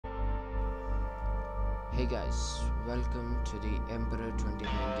Hey guys, welcome to the Emperor 29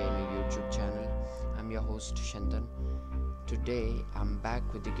 Gaming YouTube channel. I'm your host Shantan. Today I'm back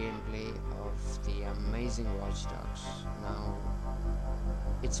with the gameplay of the amazing Watch Dogs. Now,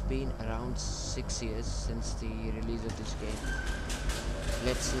 it's been around 6 years since the release of this game.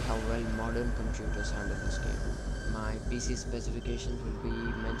 Let's see how well modern computers handle this game. My PC specifications will be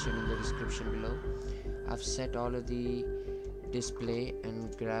mentioned in the description below. I've set all of the display and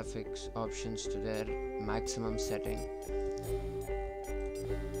graphics options to their maximum setting.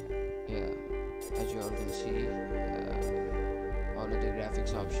 Yeah, as you all can see, all of the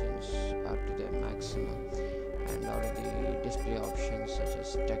graphics options are to their maximum, and all of the display options such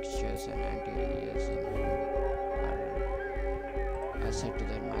as textures and anti-aliasing are set to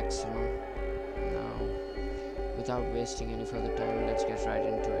their maximum. Now, without wasting any further time, let's get right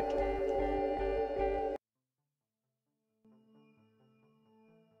into it.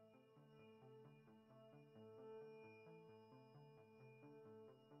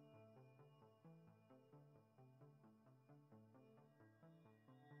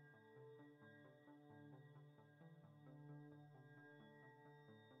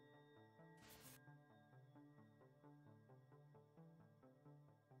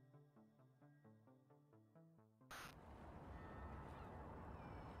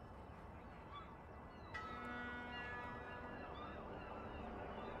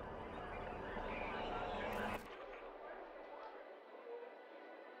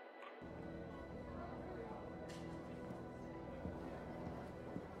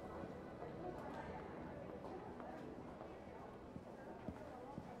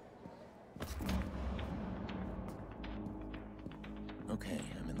 Okay,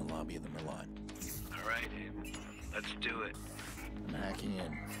 I'm in the lobby of the Merlot. All right, let's do it. I'm hacking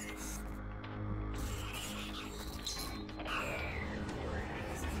in.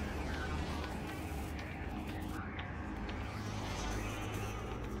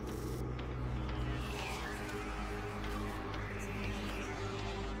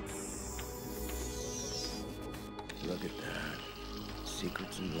 Look at that.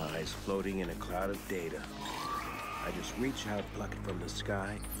 Secrets and lies floating in a cloud of data. I just reach out, pluck it from the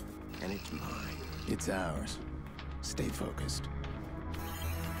sky, and it's mine. It's ours. Stay focused.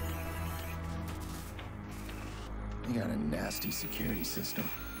 You got a nasty security system.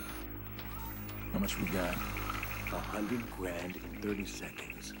 How much we got? 100 grand in 30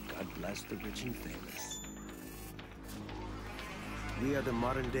 seconds. God bless the rich and famous. We are the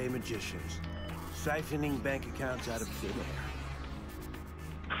modern-day magicians, siphoning bank accounts out of thin air.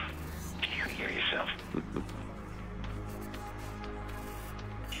 Can you hear yourself?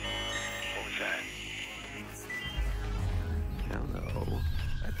 Hello.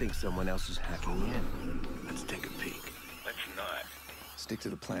 I think someone else is hacking in. Let's take a peek. Let's not. Stick to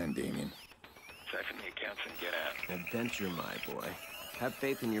the plan, Damien. Siphon the accounts and get out. Adventure, my boy. Have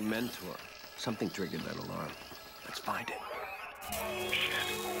faith in your mentor. Something triggered that alarm. Let's find it. Shit.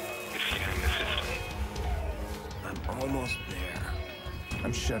 It's scanning the system. I'm almost there.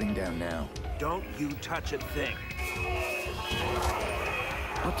 I'm shutting down now. Don't you touch a thing.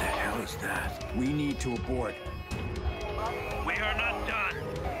 What the hell is that? We need to abort. We are not done.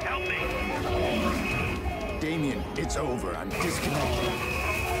 Help me. Damien, it's over. I'm disconnected.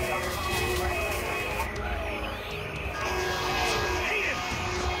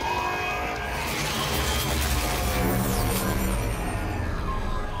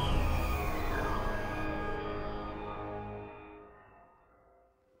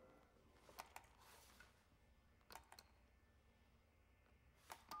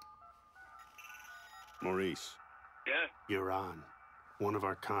 Maurice, Yeah? you're on. One of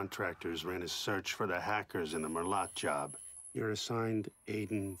our contractors ran a search for the hackers in the Merlot job. You're assigned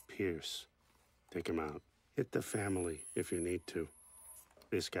Aiden Pierce. Take him out. Hit the family if you need to.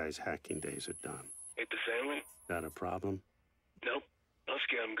 This guy's hacking days are done. Hate the family? Got a problem? Nope.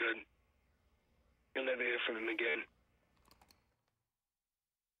 Husky, I'm good. You'll never hear from him again.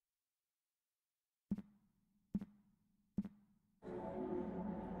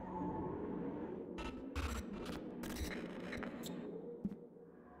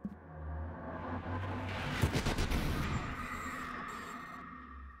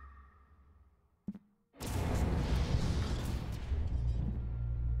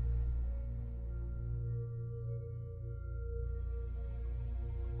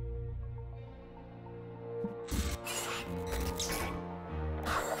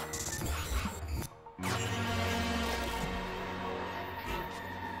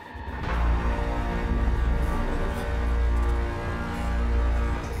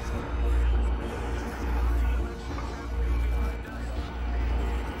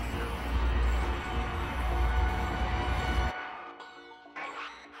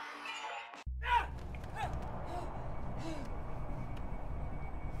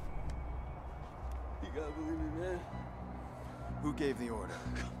 gotta believe me, man. Who gave the order?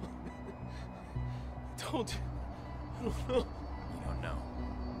 I don't know. You don't know.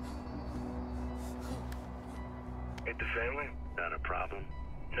 Hate the family? Not a problem.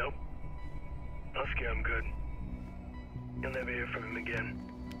 Nope. Husky, I'm good. You'll never hear from him again.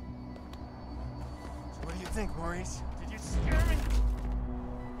 So what do you think, Maurice? Did you scare me?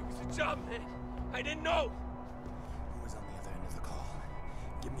 It was a job, man. I didn't know. Who was on the other end of the call?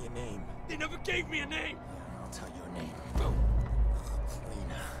 Give me a name. They never gave me a name. Yeah, I'll tell you a name. Oh.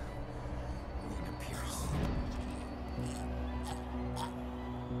 Lena Pierce.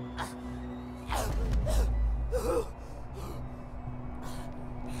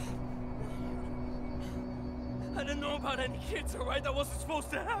 I didn't know about any kids, all right? That wasn't supposed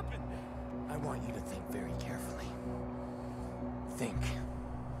to happen. I want you to think very carefully. Think.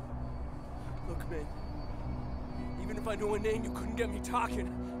 Look, man. Even if I knew a name, you couldn't get me talking.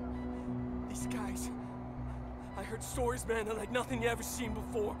 These guys... I heard stories, man, that like nothing you ever seen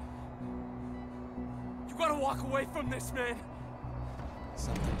before. You gotta walk away from this, man.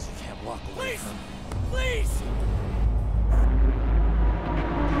 Some things you can't walk away Please! from. Please!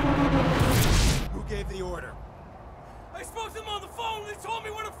 Who gave the order? I spoke to them on the phone and they told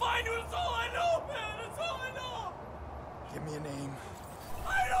me where to find you. That's all I know, man. That's all I know. Give me a name.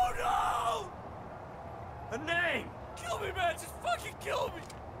 I don't know! A name! Kill me, man. Just fucking kill me.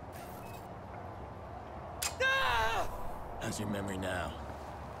 Ah! How's your memory now?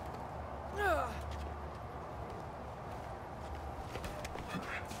 Ah!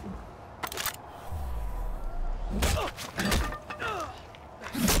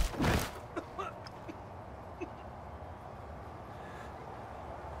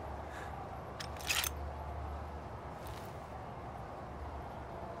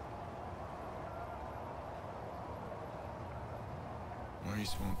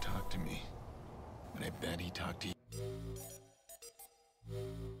 Maurice won't talk to me, but I bet he talked to you.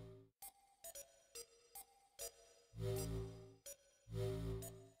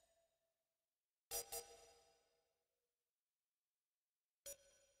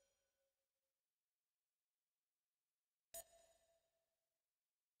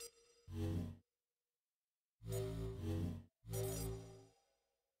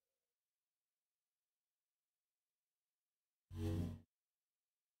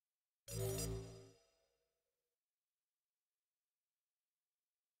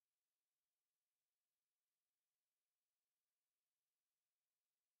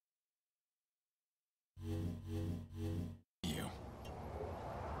 You.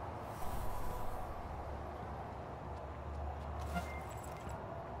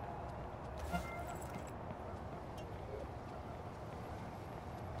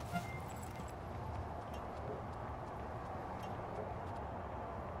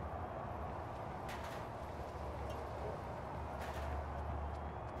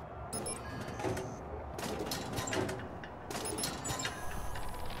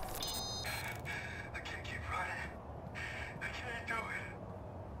 I can't keep running. I can't do it.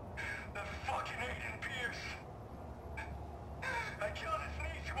 That fucking Aiden Pierce. I killed his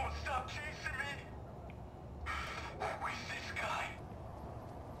niece. He won't stop chasing me. Who is this guy?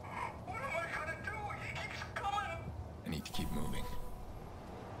 What am I gonna do? He keeps coming. I need to keep moving.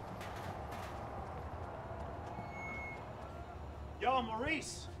 Yo,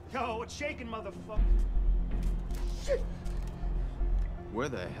 Maurice! Yo, what's shaking, motherfucker? Where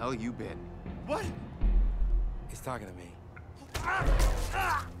the hell you been? What? He's talking to me.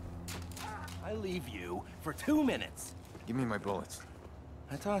 I leave you for 2 minutes. Give me my bullets.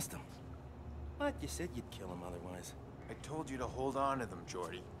 I tossed him. What? You said you'd kill him otherwise. I told you to hold on to them,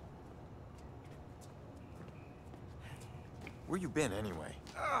 Jordy. Where you been, anyway?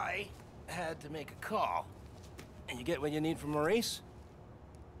 I had to make a call. And you get what you need from Maurice?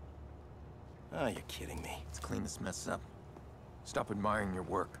 Oh, you're kidding me. Let's clean this mess up. Stop admiring your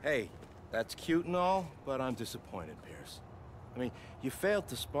work. Hey, that's cute and all, but I'm disappointed, Pierce. I mean, you failed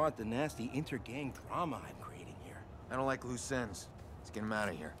to spot the nasty inter-gang drama I'm creating here. I don't like loose ends. Let's get him out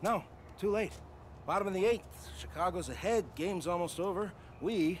of here. No, too late. Bottom of the 8th. Chicago's ahead. Game's almost over.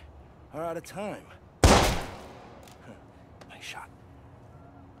 We are out of time. Huh. Nice shot.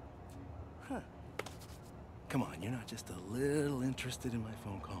 Huh. Come on, you're not just a little interested in my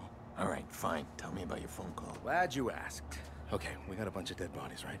phone call. All right, fine. Tell me about your phone call. Glad you asked. Okay, we got a bunch of dead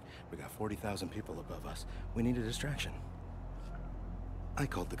bodies, right? We got 40,000 people above us. We need a distraction. I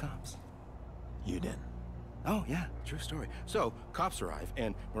called the cops. You did. Oh, yeah, true story. So, cops arrive,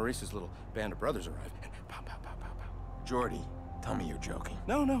 and Maurice's little band of brothers arrive, and pow, pow, pow, pow, pow. Jordy, tell me you're joking.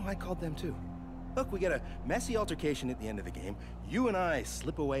 No, I called them too. Look, we get a messy altercation at the end of the game. You and I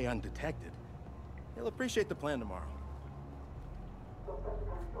slip away undetected. He'll appreciate the plan tomorrow.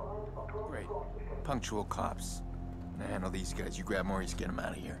 Great. Punctual cops. Now handle these guys. You grab Maurice, get him out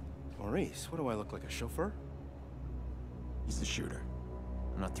of here. Maurice, what do I look like, a chauffeur? He's the shooter.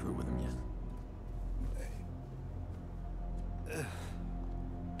 I'm not through with him yet.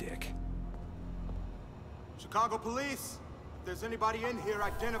 Dick. Chicago police! If there's anybody in here,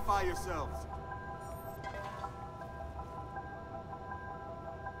 identify yourselves.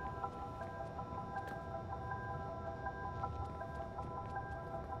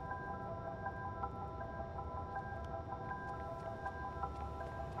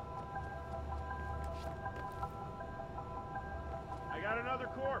 I got another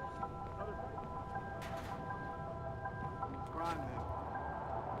corpse. Crime then.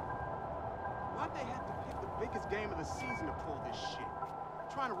 Why'd they have to pick the biggest game of the season to pull this shit?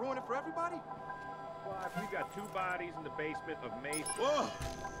 Trying to ruin it for everybody? What? We got 2 bodies in the basement of Mace. Whoa!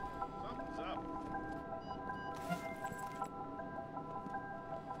 Something's up.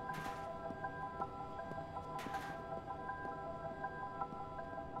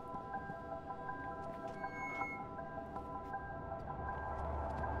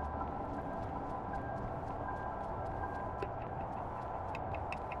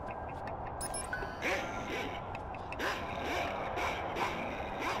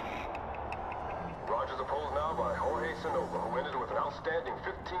 Who ended with an outstanding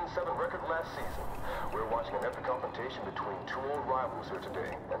 15-7 record last season. We're watching an epic confrontation between 2 old rivals here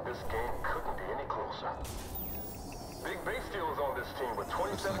today, and this game couldn't be any closer. Big Base Steel is on this team with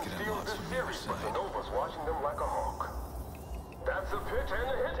 27 steals this series, but Nova's watching them like a hawk. That's a pitch and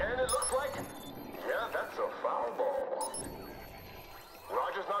a hit, and it looks like... yeah, that's a foul ball.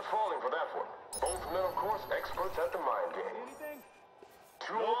 Roger's not falling for that one. Both men, of course, experts at the mind game.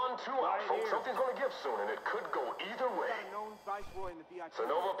 2 on, 2 out, folks. Something's gonna give soon, and it could go either way.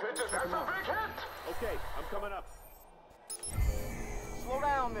 Sonova pitches, that's a big hit! Okay, I'm coming up. Slow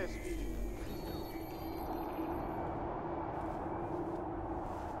down there, Speedy.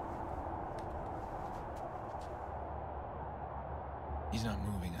 He's not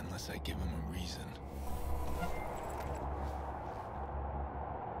moving unless I give him a reason.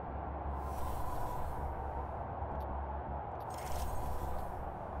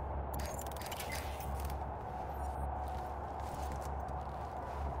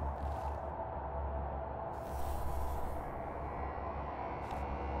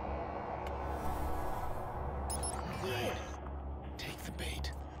 Take the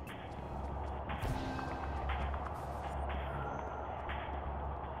bait.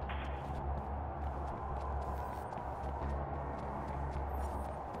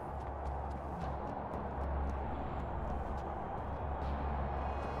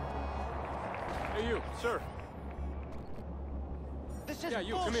 Hey, you, sir. This is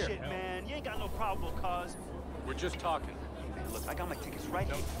you, come bullshit, here. man. You ain't got no probable cause. We're just talking. Look, I got my tickets right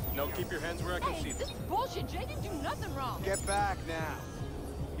here. No, keep your hands where I can see Hey, them. this is bullshit. Jay didn't do nothing wrong. Get back now.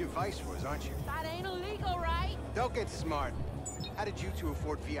 You're viceroys, aren't you? That ain't illegal, right? Don't get smart. How did you 2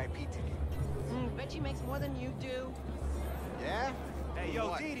 afford VIP ticket? Bet you makes more than you do. Yeah? Hey, yo,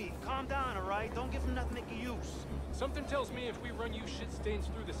 What? Didi, calm down, all right? Don't give him nothing to use. Something tells me if we run you shit stains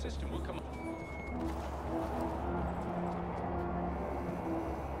through the system, we'll come up.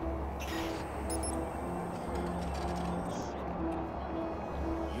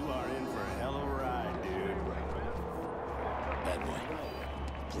 You are in for a hell of a ride, dude. Bad boy.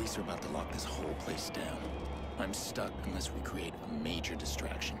 Police are about to lock this whole place down. I'm stuck unless we create a major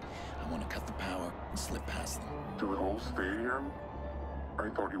distraction. I want to cut the power and slip past them. To the whole stadium? I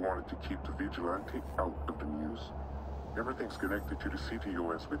thought you wanted to keep the vigilante out of the news. Everything's connected to the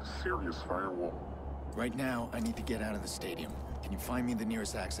CTOS with a serious firewall. Right now, I need to get out of the stadium. Can you find me the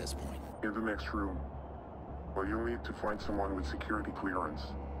nearest access point? In the next room. Well, you'll need to find someone with security clearance.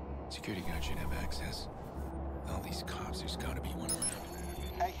 Security guard should have access. With all these cops, there's gotta be one around.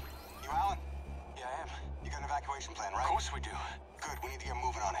 Hey, you Alan? Yeah, I am. You got an evacuation plan, right? Of course we do. Good, we need to get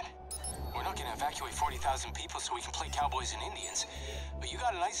moving on it. We're not gonna evacuate 40,000 people so we can play cowboys and Indians. But you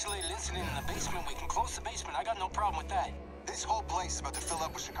got an isolated incident in the basement, we can close the basement. I got no problem with that. This whole place is about to fill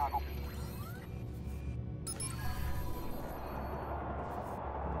up with Chicago.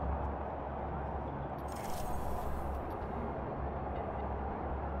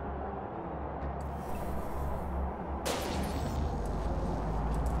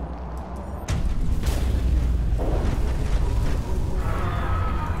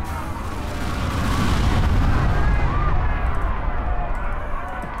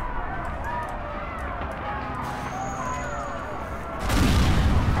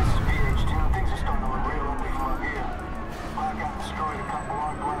 This is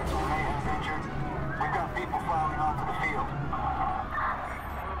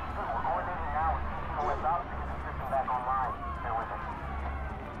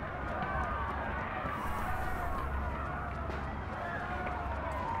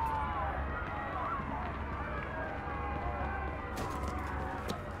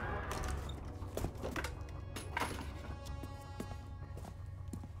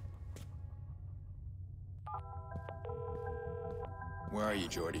Where are you,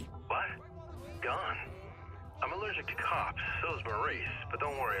 Jordy? What? Gone. I'm allergic to cops, so's Maurice, but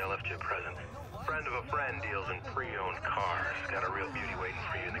don't worry, I left you a present. Friend of a friend deals in pre-owned cars. Got a real beauty waiting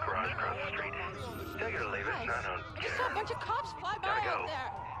for you in the garage across the street. Take it or leave it, I don't I care. saw a bunch of cops fly by Gotta go. out there.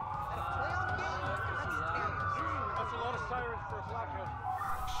 That's a lot of sirens for a blackout.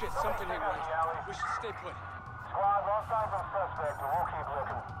 Shit, something ain't right. We should stay put. Squad, no signs of suspect, but we'll keep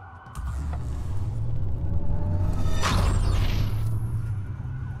looking.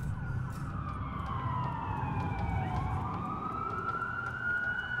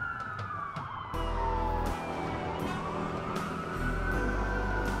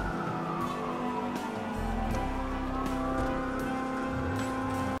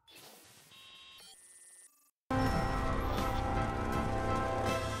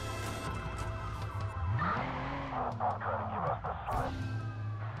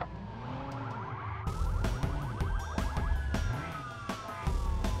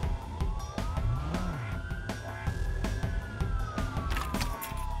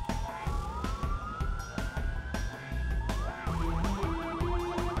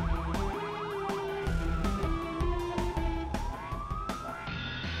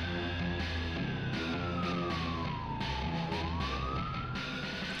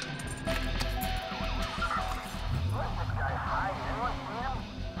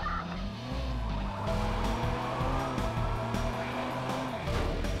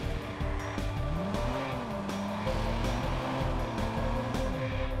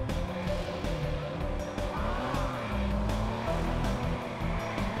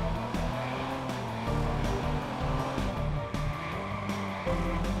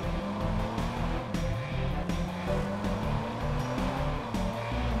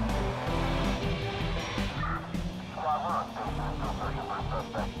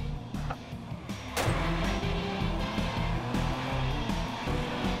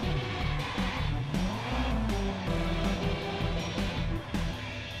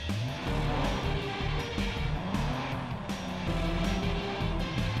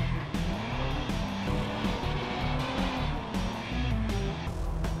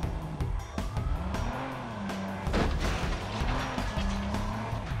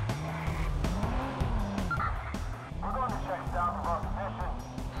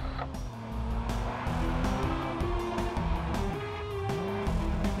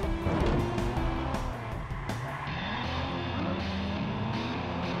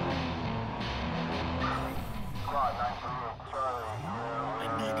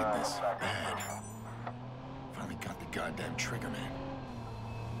 Goddamn trigger, man.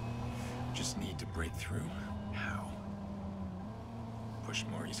 Just need to break through. How? Push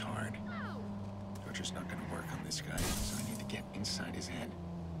Maurice hard. Torture's not gonna work on this guy, so I need to get inside his head.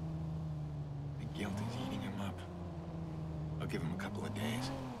 The guilt is eating him up. I'll give him a couple of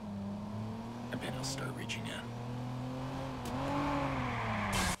days. I bet he'll start reaching out.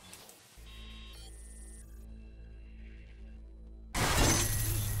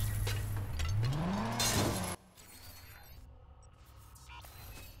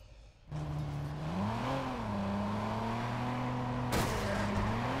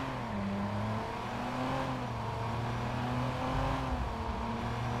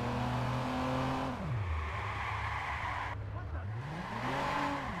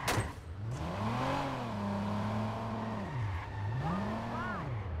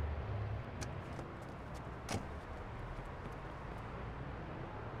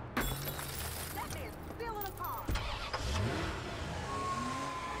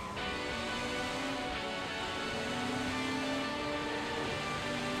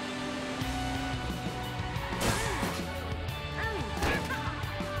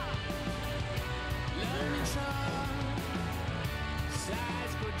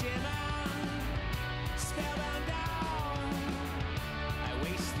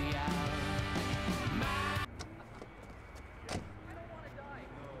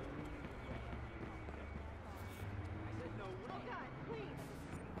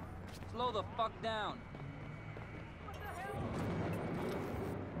 Slow the fuck down.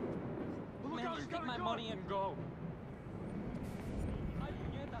 Man, just take my money and go.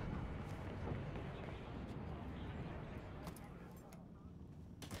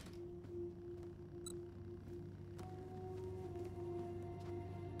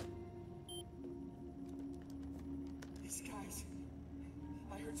 These guys,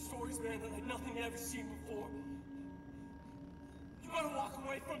 I heard stories, man, that like nothing I've ever seen before. You gotta walk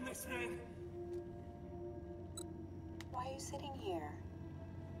away from this, man. Why are you sitting here?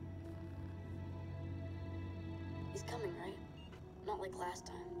 He's coming, right? Not like last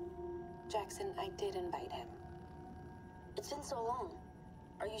time. Jackson, I did invite him. It's been so long.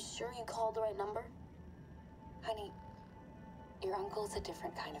 Are you sure you called the right number? Honey, your uncle's a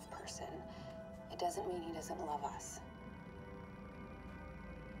different kind of person. It doesn't mean he doesn't love us.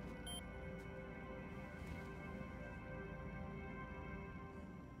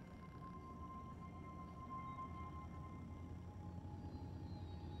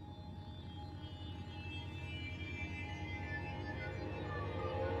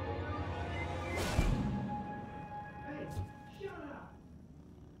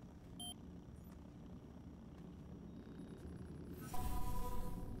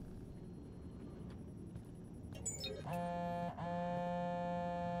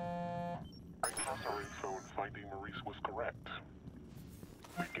 Our info in finding Maurice was correct.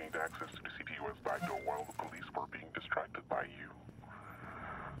 We gained access to the CTOS backdoor while the police were being distracted by you.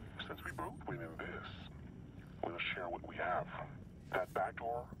 Since we both win in this, we'll share what we have. That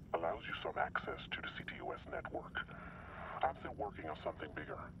backdoor allows you some access to the CTOS network. I'm still working on something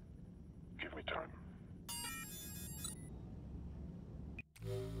bigger. Give me time.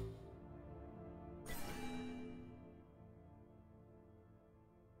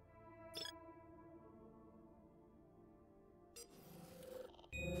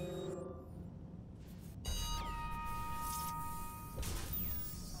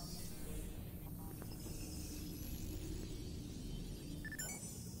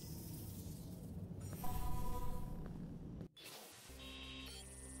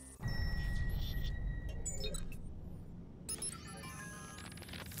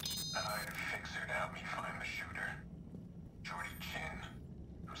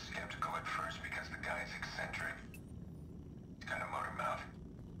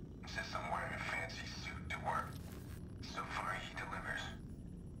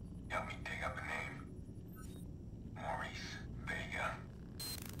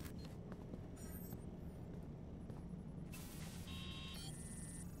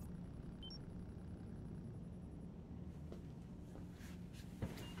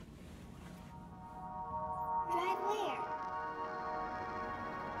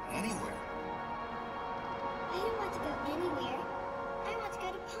 Anywhere. I don't want to go anywhere. I want to go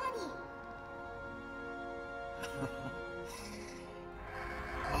to Pawnee.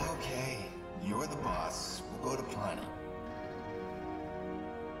 Okay, you're the boss. We'll go to Pawnee.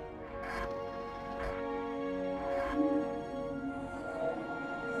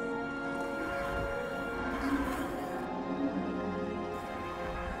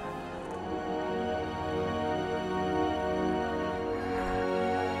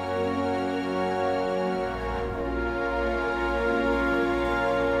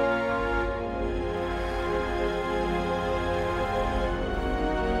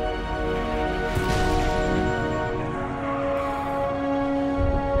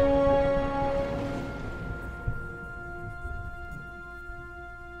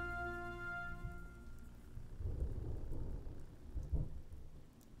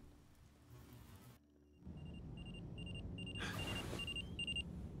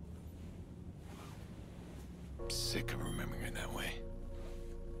 Sick of remembering her that way.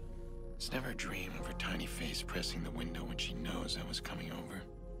 It's never a dream of her tiny face pressing the window when she knows I was coming over.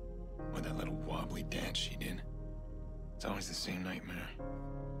 Or that little wobbly dance she did. It's always the same nightmare.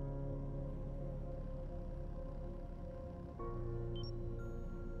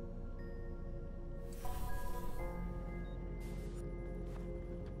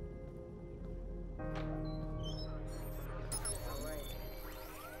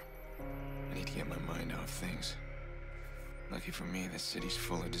 I need to get my mind off things. Lucky for me, this city's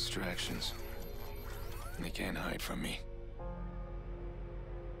full of distractions. And they can't hide from me.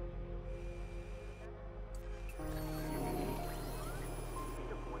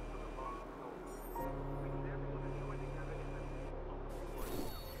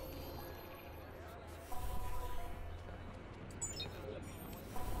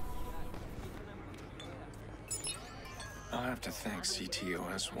 I'll have to thank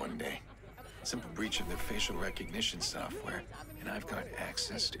CTOS one day. Simple breach of their facial recognition software, and I've got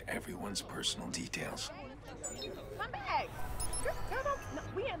access to everyone's personal details. Come back! Girl, no,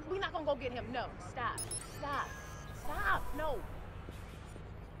 we're not gonna go get him. No, stop. Stop. Stop. No.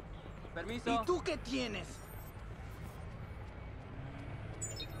 Permiso. ¿Y tú qué tienes?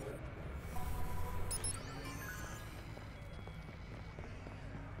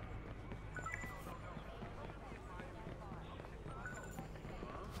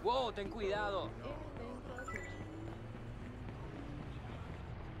 Wow, ten cuidado.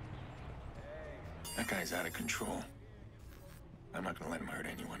 That guy's out of control. I'm not gonna let him hurt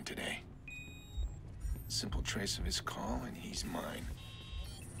anyone today. Simple trace of his call, and he's mine.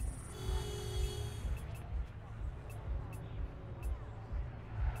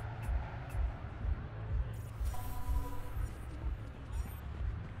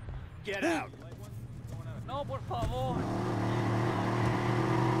 Get out. No, por favor.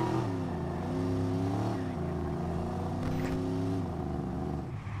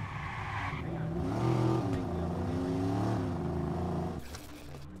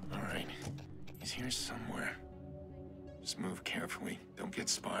 All right. He's here somewhere. Just move carefully. Don't get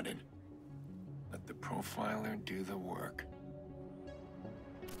spotted. Let the profiler do the work.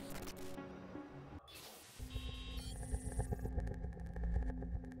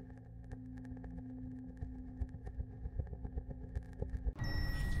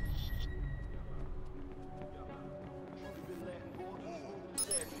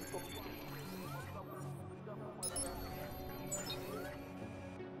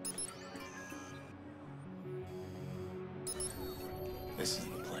 This is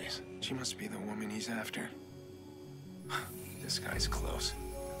the place. She must be the woman he's after. This guy's close.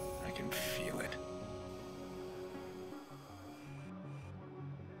 I can feel it.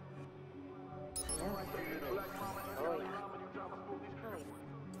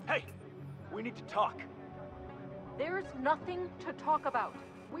 Hey, we need to talk. There's nothing to talk about.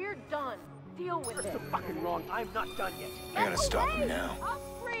 We're done. Deal with it. You're so fucking wrong. I'm not done yet. I gotta stop him now. I'll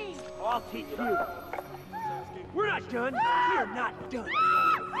scream. I'll teach you. We're not done. We're not done.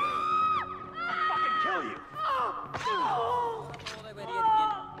 I'll fucking kill you. Todo debería ir bien.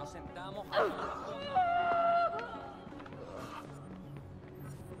 Nos sentamos.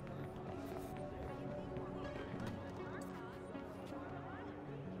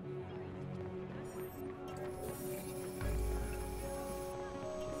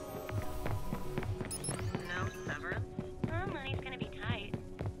 No severance? Money's gonna be tight.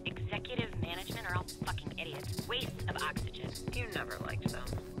 Executive management are all fucking idiots. Waste of oxygen. You never liked them.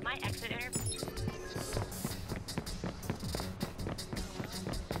 My exit interview.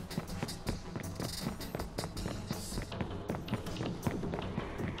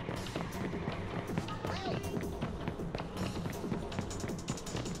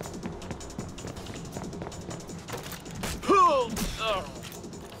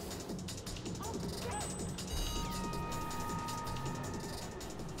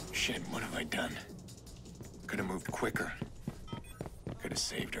 Shit, what have I done? Could have moved quicker. Could have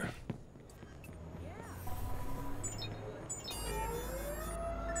saved her.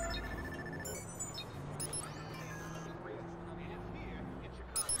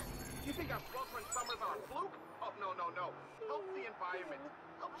 You think our sweltering summers are a fluke? Oh, no, no, no. Help the environment.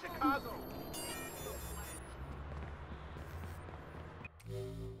 Help Chicago.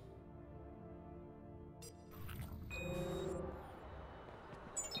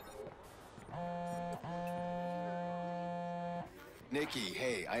 Nikki,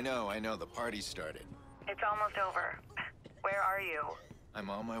 hey, I know, the party started. It's almost over. Where are you? I'm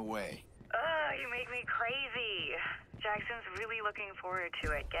on my way. Ugh, you make me crazy. Jackson's really looking forward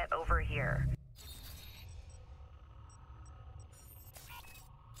to it. Get over here.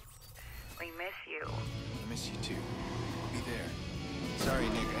 We miss you. I miss you too. I'll be there. Sorry,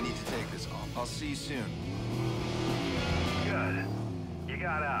 Nick, I need to take this. I'll see you soon. Good. You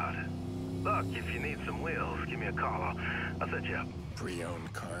got out. Look, if you need some wheels, give me a call. I'll set you up.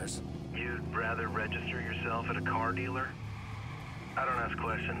 Pre-owned cars? You'd rather register yourself at a car dealer? I don't ask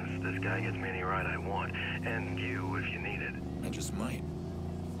questions. This guy gets me any ride I want. And you, if you need it. I just might.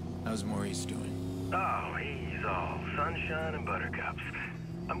 How's Maurice doing? Oh, he's all sunshine and buttercups.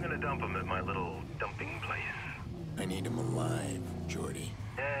 I'm gonna dump him at my little dumping place. I need him alive, Jordy.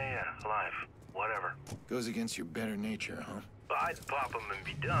 Yeah, alive. Whatever. Goes against your better nature, huh? Well, I'd pop him and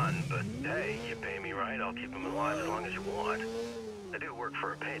be done, but hey, you pay me right, I'll keep him alive as long as you want. I do work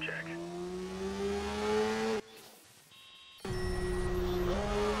for a paycheck.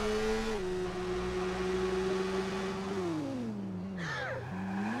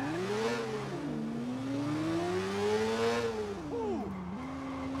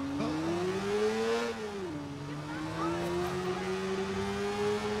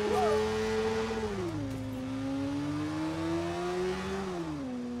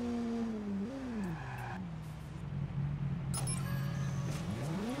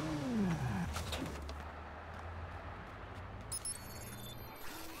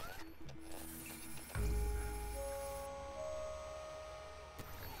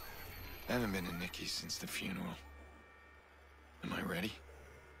 I haven't been to Nikki's since the funeral. Am I ready?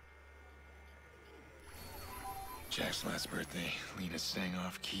 Jack's last birthday, Lena sang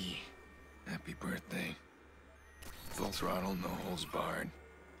off key. Happy birthday. Full throttle, no holds barred.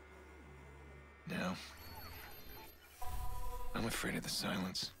 Now, I'm afraid of the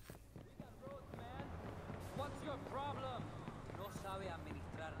silence. What's your problem? No sabe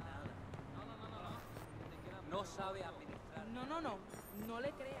administrar nada. No sabe administrar. No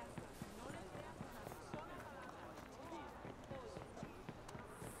le creas.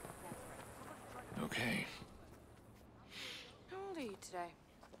 Okay. How old are you today?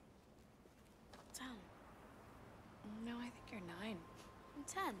 10. No, I think you're 9. I'm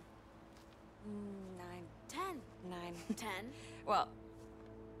 10. 9. 10. 9. 10. Well,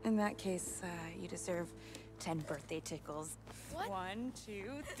 in that case, you deserve 10 birthday tickles. What? 1, 2,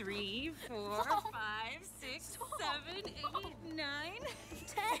 3, 4, 5, 6, 7, 8, 9.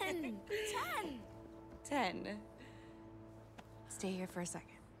 10. 10. 10. Stay here for a second.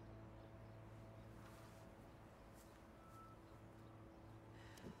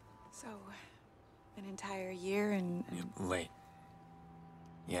 So, an entire year and... You're late.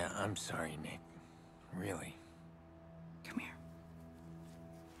 Yeah, I'm sorry, Nick. Really. Come here.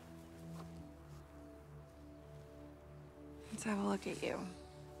 Let's have a look at you.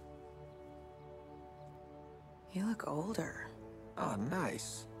 You look older. Oh,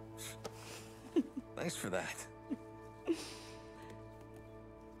 nice. Thanks for that.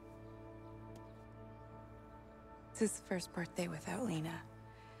 It's his first birthday without Lena.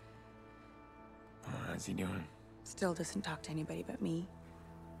 Oh, how's he doing? Still doesn't talk to anybody but me.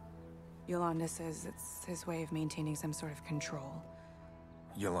 Yolanda says it's his way of maintaining some sort of control.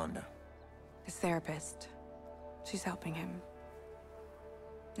 Yolanda. His therapist. She's helping him.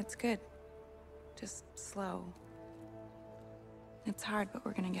 It's good. Just slow. It's hard, but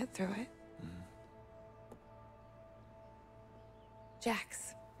we're gonna get through it.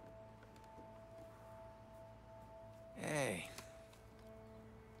 Jax. Hey.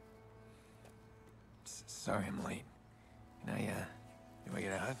 Sorry I'm late. Can I, do I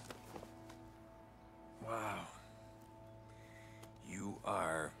get a hug? Wow. You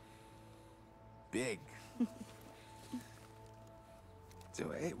are... big.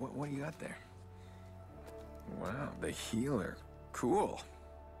 So, hey, what do you got there? Wow, the healer. Cool.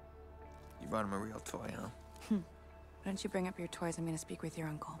 You brought him a real toy, huh? Why don't you bring up your toys? I'm gonna speak with your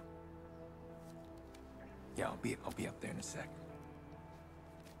uncle. Yeah, I'll be up there in a sec.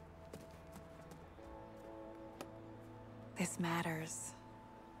 This matters.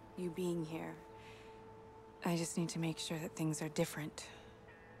 You being here. I just need to make sure that things are different.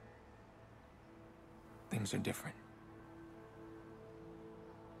 Things are different.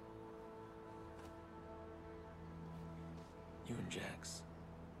 You and Jax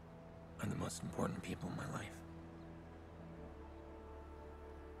are the most important people in my life.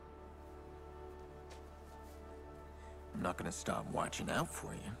 I'm not gonna stop watching out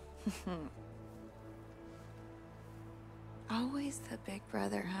for you. Always the big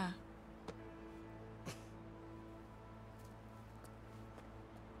brother, huh?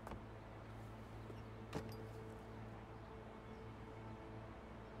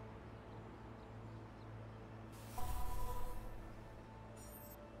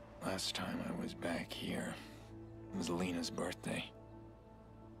 Last time I was back here, it was Lena's birthday.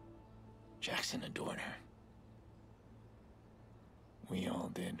 Jackson adored her. We all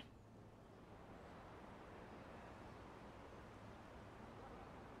did.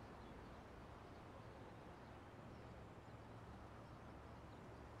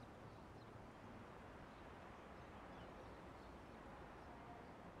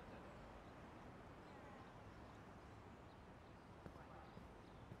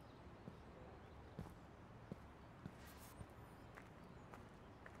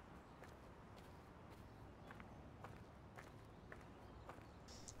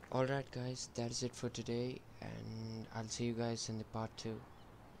 Alright guys, that's it for today, and I'll see you guys in the part 2.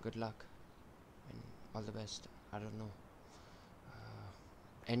 Good luck and all the best. I don't know,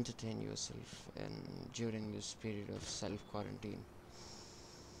 entertain yourself and during this period of self-quarantine.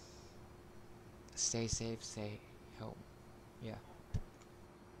 Stay safe, stay home. Yeah.